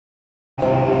The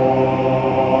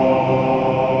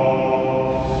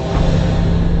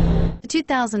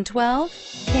 2012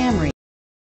 Camry.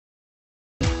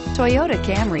 Toyota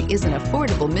Camry is an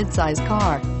affordable midsize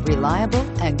car, reliable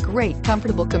and great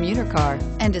comfortable commuter car,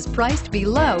 and is priced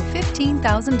below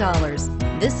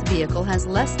 $15,000. This vehicle has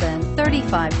less than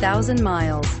 35,000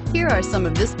 miles. Here are some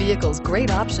of this vehicle's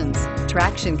great options: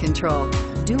 traction control,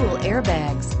 dual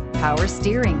airbags, power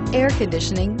steering, air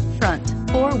conditioning, front,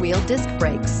 four-wheel disc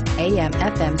brakes,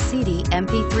 AM/FM CD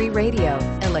MP3 radio,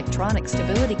 electronic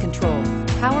stability control,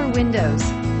 power windows,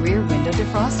 rear window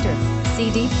defroster,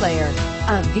 CD player.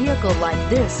 A vehicle like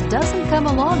this doesn't come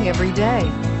along every day.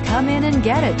 Come in and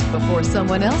get it before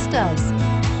someone else does.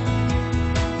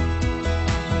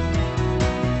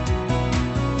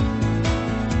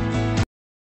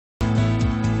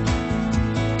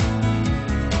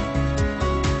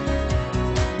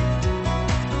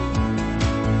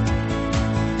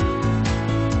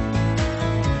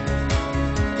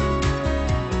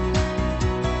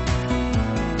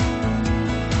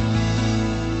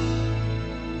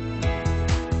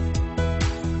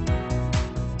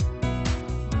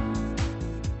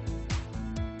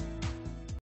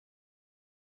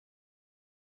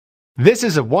 This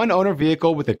is a one-owner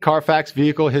vehicle with a Carfax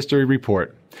Vehicle History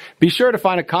Report. Be sure to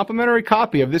find a complimentary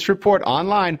copy of this report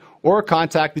online or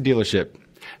contact the dealership.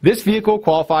 This vehicle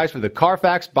qualifies for the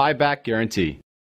Carfax Buyback Guarantee.